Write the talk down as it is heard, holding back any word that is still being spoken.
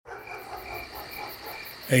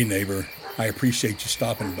Hey neighbor, I appreciate you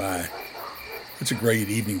stopping by. It's a great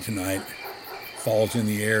evening tonight. Fall's in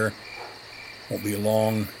the air. Won't be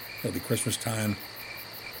long. It'll be Christmas time.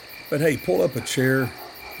 But hey, pull up a chair.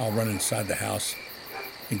 I'll run inside the house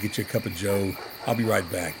and get you a cup of joe. I'll be right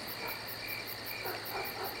back.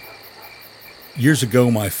 Years ago,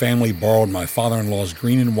 my family borrowed my father-in-law's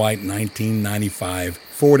green and white 1995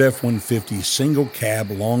 Ford F-150 single cab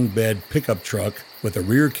long bed pickup truck with a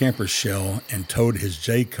rear camper shell and towed his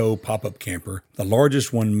Jayco pop-up camper, the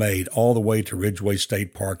largest one made, all the way to Ridgway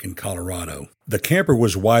State Park in Colorado. The camper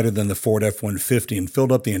was wider than the Ford F-150 and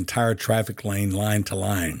filled up the entire traffic lane line to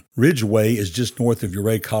line. Ridgway is just north of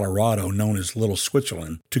Ouray, Colorado, known as Little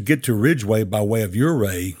Switzerland. To get to Ridgway by way of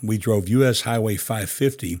Ouray, we drove U.S. Highway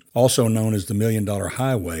 550, also known as the Million Dollar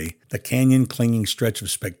Highway, the canyon-clinging stretch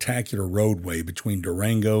of spectacular roadway between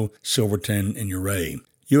Durango, Silverton, and Ouray.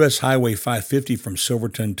 U.S. Highway 550 from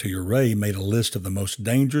Silverton to Ouray made a list of the most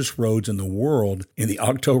dangerous roads in the world in the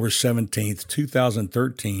October 17,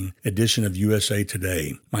 2013 edition of USA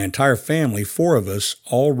Today. My entire family, 4 of us,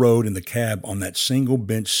 all rode in the cab on that single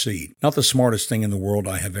bench seat. Not the smartest thing in the world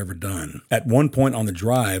I have ever done. At one point on the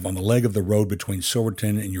drive, on the leg of the road between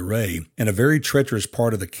Silverton and Ouray, in a very treacherous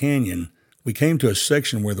part of the canyon, we came to a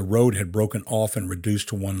section where the road had broken off and reduced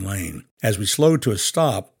to one lane. As we slowed to a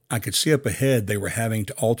stop, I could see up ahead they were having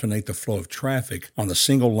to alternate the flow of traffic on the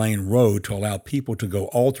single-lane road to allow people to go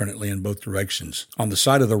alternately in both directions. On the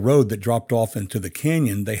side of the road that dropped off into the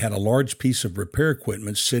canyon, they had a large piece of repair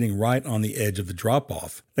equipment sitting right on the edge of the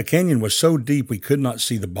drop-off. The canyon was so deep we could not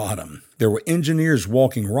see the bottom. There were engineers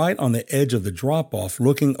walking right on the edge of the drop-off,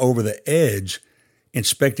 looking over the edge,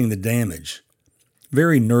 inspecting the damage.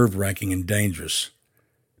 Very nerve-wracking and dangerous.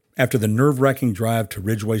 After the nerve-wracking drive to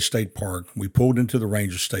Ridgway State Park, we pulled into the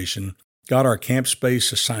ranger station, got our camp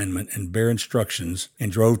space assignment and bare instructions,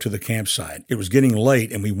 and drove to the campsite. It was getting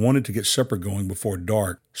late, and we wanted to get supper going before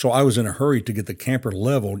dark, so I was in a hurry to get the camper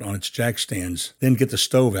leveled on its jack stands, then get the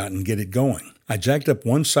stove out and get it going. I jacked up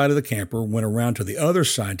one side of the camper, went around to the other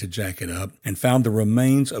side to jack it up, and found the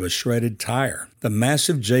remains of a shredded tire. The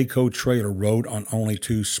massive Jayco trailer rode on only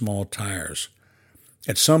 2 small tires.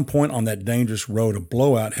 At some point on that dangerous road, a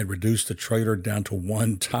blowout had reduced the trailer down to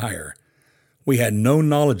 1 tire. We had no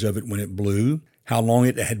knowledge of it when it blew, how long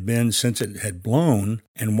it had been since it had blown,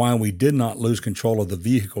 and why we did not lose control of the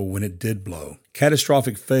vehicle when it did blow.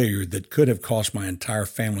 Catastrophic failure that could have cost my entire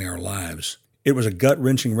family our lives. It was a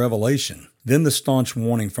gut-wrenching revelation. Then the staunch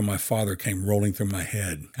warning from my father came rolling through my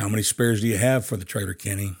head. "How many spares do you have for the trailer,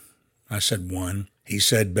 Kenny?" I said 1. He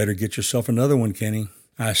said, "Better get yourself another one, Kenny."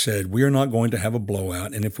 I said, "We are not going to have a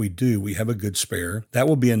blowout, and if we do, we have a good spare. That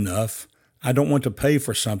will be enough. I don't want to pay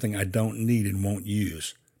for something I don't need and won't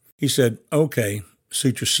use." He said, "Okay,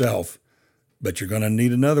 suit yourself, but you're going to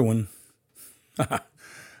need another one."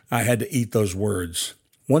 I had to eat those words.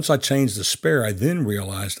 Once I changed the spare, I then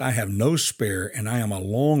realized I have no spare, and I am a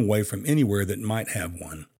long way from anywhere that might have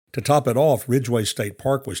one. To top it off, Ridgway State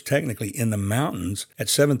Park was technically in the mountains at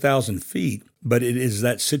 7,000 feet, but it is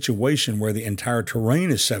that situation where the entire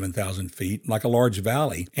terrain is 7,000 feet, like a large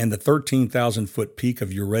valley, and the 13,000-foot peak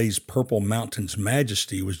of Ouray's Purple Mountain's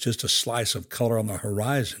majesty was just a slice of color on the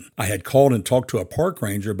horizon. I had called and talked to a park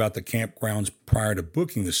ranger about the campgrounds prior to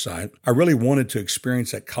booking the site. I really wanted to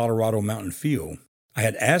experience that Colorado mountain feel. I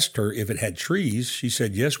had asked her if it had trees. She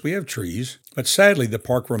said, "Yes, we have trees." But sadly, the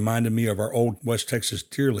park reminded me of our old West Texas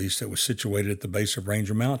deer lease that was situated at the base of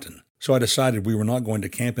Ranger Mountain. So I decided we were not going to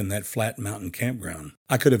camp in that flat mountain campground.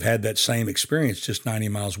 I could have had that same experience just 90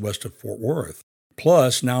 miles west of Fort Worth.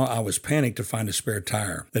 Plus, now I was panicked to find a spare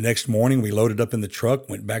tire. The next morning, we loaded up in the truck,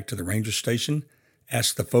 went back to the ranger station,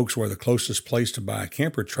 asked the folks where the closest place to buy a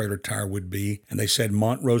camper trailer tire would be, and they said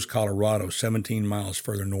Montrose, Colorado, 17 miles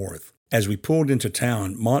further north. As we pulled into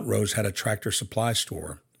town, Montrose had a tractor supply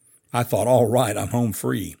store. I thought, all right, I'm home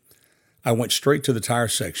free. I went straight to the tire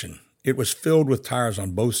section. It was filled with tires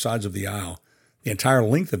on both sides of the aisle, the entire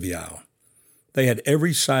length of the aisle. They had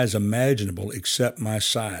every size imaginable except my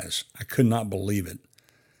size. I could not believe it.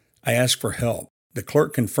 I asked for help. The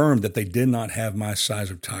clerk confirmed that they did not have my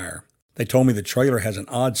size of tire. They told me the trailer has an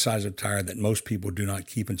odd size of tire that most people do not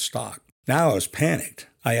keep in stock. Now I was panicked.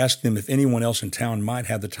 I asked them if anyone else in town might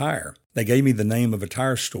have the tire. They gave me the name of a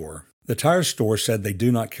tire store. The tire store said they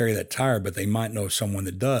do not carry that tire, but they might know of someone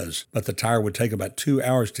that does. But the tire would take about 2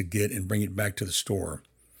 hours to get and bring it back to the store.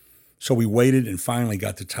 So we waited and finally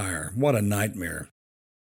got the tire. What a nightmare.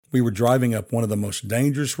 We were driving up one of the most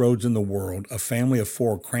dangerous roads in the world, a family of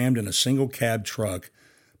 4 crammed in a single cab truck,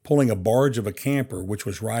 pulling a barge of a camper which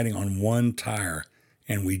was riding on 1 tire,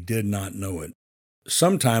 and we did not know it.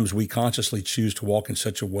 Sometimes we consciously choose to walk in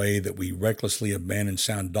such a way that we recklessly abandon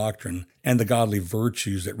sound doctrine and the godly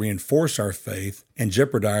virtues that reinforce our faith and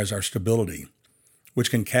jeopardize our stability,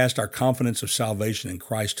 which can cast our confidence of salvation in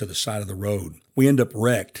Christ to the side of the road. We end up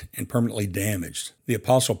wrecked and permanently damaged. The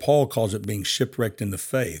Apostle Paul calls it being shipwrecked in the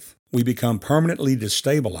faith. We become permanently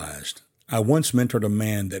destabilized. I once mentored a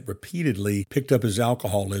man that repeatedly picked up his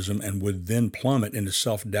alcoholism and would then plummet into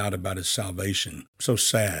self-doubt about his salvation. So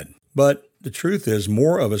sad. But the truth is,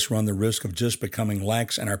 more of us run the risk of just becoming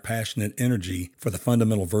lax in our passionate energy for the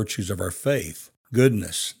fundamental virtues of our faith: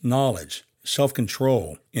 goodness, knowledge,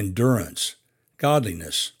 self-control, endurance,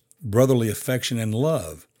 godliness, brotherly affection, and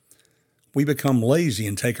love. We become lazy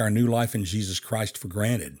and take our new life in Jesus Christ for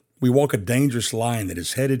granted. We walk a dangerous line that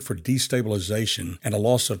is headed for destabilization and a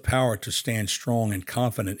loss of power to stand strong and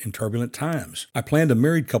confident in turbulent times. I planned a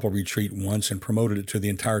married couple retreat once and promoted it to the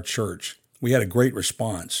entire church. We had a great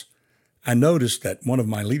response. I noticed that one of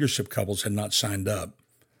my leadership couples had not signed up.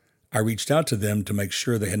 I reached out to them to make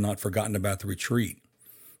sure they had not forgotten about the retreat.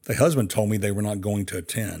 The husband told me they were not going to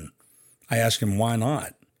attend. I asked him why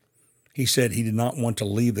not. He said he did not want to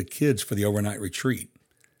leave the kids for the overnight retreat.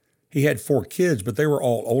 He had 4 kids, but they were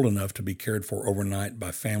all old enough to be cared for overnight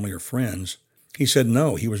by family or friends. He said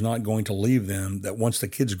no, he was not going to leave them, that once the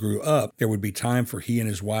kids grew up, there would be time for he and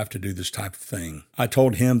his wife to do this type of thing. I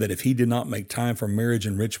told him that if he did not make time for marriage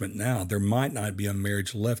enrichment now, there might not be a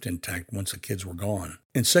marriage left intact once the kids were gone.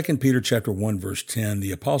 In 2 Peter chapter 1, verse 10,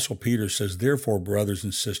 the Apostle Peter says, "Therefore, brothers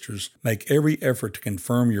and sisters, make every effort to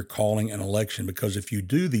confirm your calling and election, because if you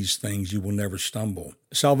do these things, you will never stumble."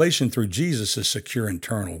 Salvation through Jesus is secure and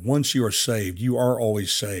eternal. Once you are saved, you are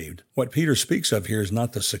always saved. What Peter speaks of here is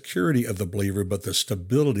not the security of the believer, but the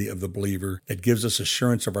stability of the believer that gives us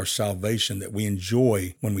assurance of our salvation that we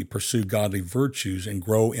enjoy when we pursue godly virtues and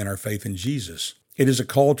grow in our faith in Jesus. It is a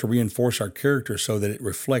call to reinforce our character so that it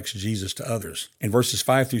reflects Jesus to others. In verses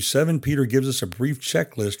 5 through 7, Peter gives us a brief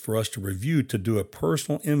checklist for us to review to do a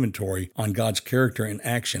personal inventory on God's character and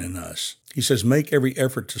action in us. He says, make every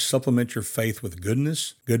effort to supplement your faith with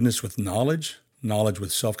goodness, goodness with knowledge, knowledge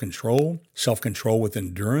with self-control, self-control with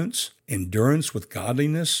endurance, endurance with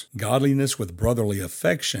godliness, godliness with brotherly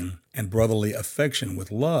affection, and brotherly affection with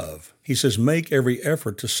love. He says, make every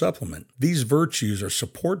effort to supplement. These virtues are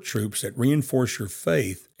support troops that reinforce your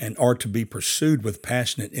faith and are to be pursued with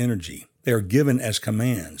passionate energy. They are given as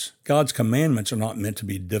commands. God's commandments are not meant to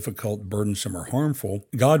be difficult, burdensome, or harmful.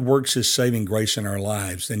 God works His saving grace in our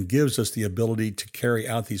lives and gives us the ability to carry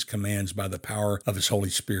out these commands by the power of His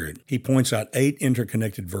Holy Spirit. He points out 8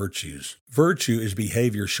 interconnected virtues. Virtue is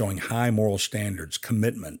behavior showing high moral standards,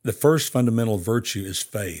 commitment. The first fundamental virtue is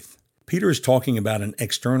faith. Peter is talking about an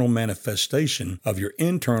external manifestation of your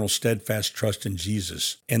internal steadfast trust in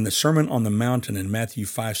Jesus. In the Sermon on the Mountain in Matthew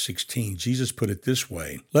 5:16, Jesus put it this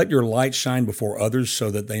way, "Let your light shine before others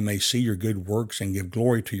so that they may see your good works and give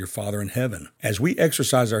glory to your Father in heaven." As we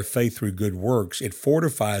exercise our faith through good works, it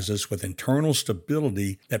fortifies us with internal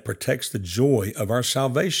stability that protects the joy of our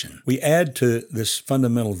salvation. We add to this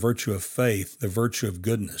fundamental virtue of faith the virtue of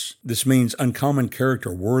goodness. This means uncommon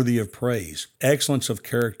character worthy of praise, excellence of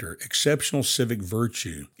character, exceptional civic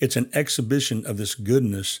virtue. It's an exhibition of this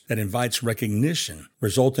goodness that invites recognition,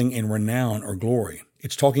 resulting in renown or glory.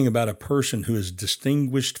 It's talking about a person who is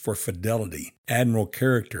distinguished for fidelity, admirable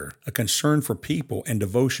character, a concern for people, and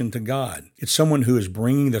devotion to God. It's someone who is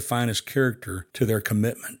bringing the finest character to their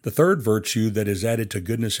commitment. The third virtue that is added to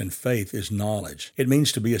goodness and faith is knowledge. It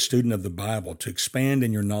means to be a student of the Bible, to expand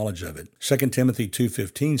in your knowledge of it. 2 Timothy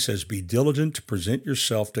 2:15 says, "Be diligent to present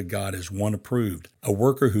yourself to God as one approved, a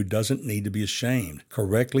worker who doesn't need to be ashamed,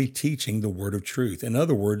 correctly teaching the word of truth." In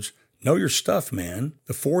other words, know your stuff, man.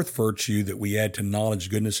 The fourth virtue that we add to knowledge,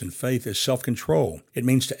 goodness, and faith is self-control. It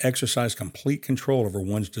means to exercise complete control over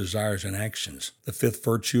one's desires and actions. The fifth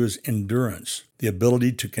virtue is endurance, the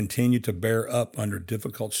ability to continue to bear up under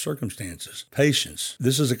difficult circumstances. Patience.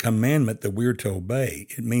 This is a commandment that we're to obey.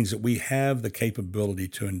 It means that we have the capability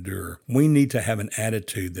to endure. We need to have an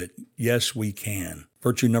attitude that, yes, we can.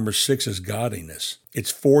 Virtue number 6 is godliness. It's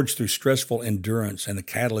forged through stressful endurance and the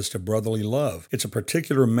catalyst of brotherly love. It's a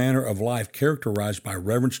particular manner of life characterized by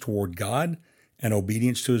reverence toward God and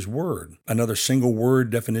obedience to His word. Another single word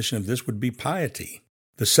definition of this would be piety.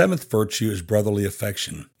 The seventh virtue is brotherly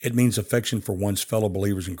affection. It means affection for one's fellow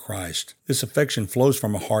believers in Christ. This affection flows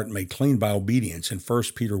from a heart made clean by obedience. In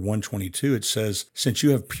 1 Peter 1:22, it says, "Since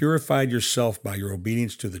you have purified yourself by your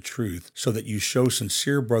obedience to the truth, so that you show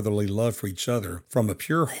sincere brotherly love for each other, from a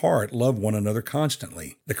pure heart love one another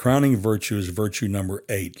constantly." The crowning virtue is virtue number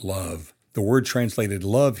 8, love. The word translated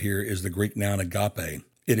love here is the Greek noun agape.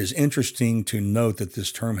 It is interesting to note that this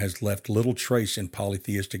term has left little trace in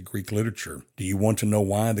polytheistic Greek literature. Do you want to know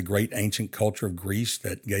why the great ancient culture of Greece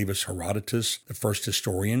that gave us Herodotus, the first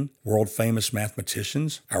historian, world-famous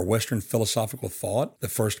mathematicians, our Western philosophical thought, the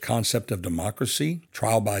first concept of democracy,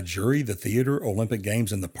 trial by jury, the theater, Olympic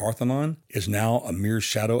Games, and the Parthenon, is now a mere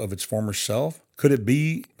shadow of its former self? Could it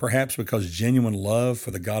be perhaps because genuine love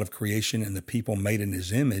for the God of creation and the people made in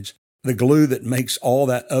His image, the glue that makes all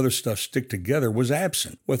that other stuff stick together, was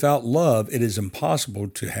absent? Without love, it is impossible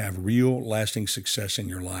to have real, lasting success in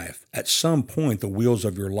your life. At some point, the wheels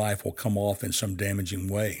of your life will come off in some damaging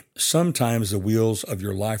way. Sometimes the wheels of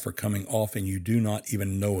your life are coming off and you do not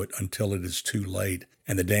even know it until it is too late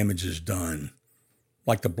and the damage is done,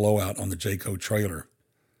 like the blowout on the Jayco trailer.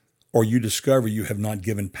 Or you discover you have not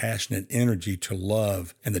given passionate energy to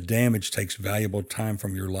love, and the damage takes valuable time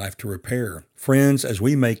from your life to repair. Friends, as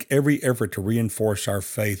we make every effort to reinforce our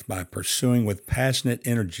faith by pursuing with passionate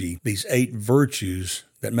energy these 8 virtues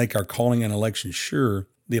that make our calling and election sure,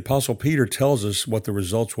 the Apostle Peter tells us what the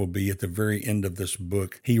results will be at the very end of this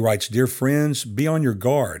book. He writes, "Dear friends, be on your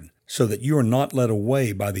guard, so that you are not led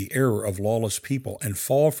away by the error of lawless people and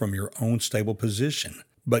fall from your own stable position,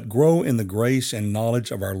 but grow in the grace and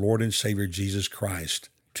knowledge of our Lord and Savior Jesus Christ.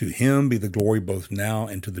 To Him be the glory both now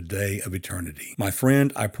and to the day of eternity." My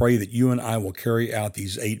friend, I pray that you and I will carry out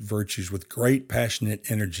these 8 virtues with great passionate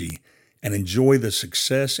energy and enjoy the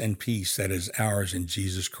success and peace that is ours in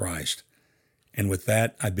Jesus Christ. And with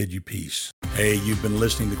that, I bid you peace. Hey, you've been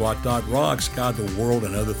listening to Gwot Dot Rocks, God, the World,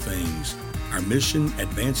 and Other Things. Our mission,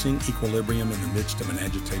 advancing equilibrium in the midst of an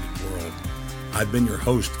agitated world. I've been your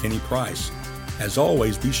host, Kenny Price. As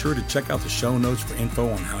always, be sure to check out the show notes for info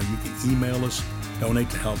on how you can email us, donate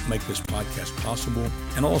to help make this podcast possible,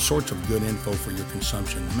 and all sorts of good info for your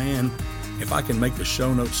consumption. Man, if I can make the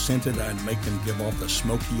show notes scented, I'd make them give off the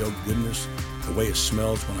smoky oak goodness the way it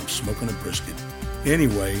smells when I'm smoking a brisket.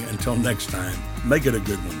 Anyway, until next time, make it a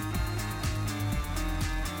good one.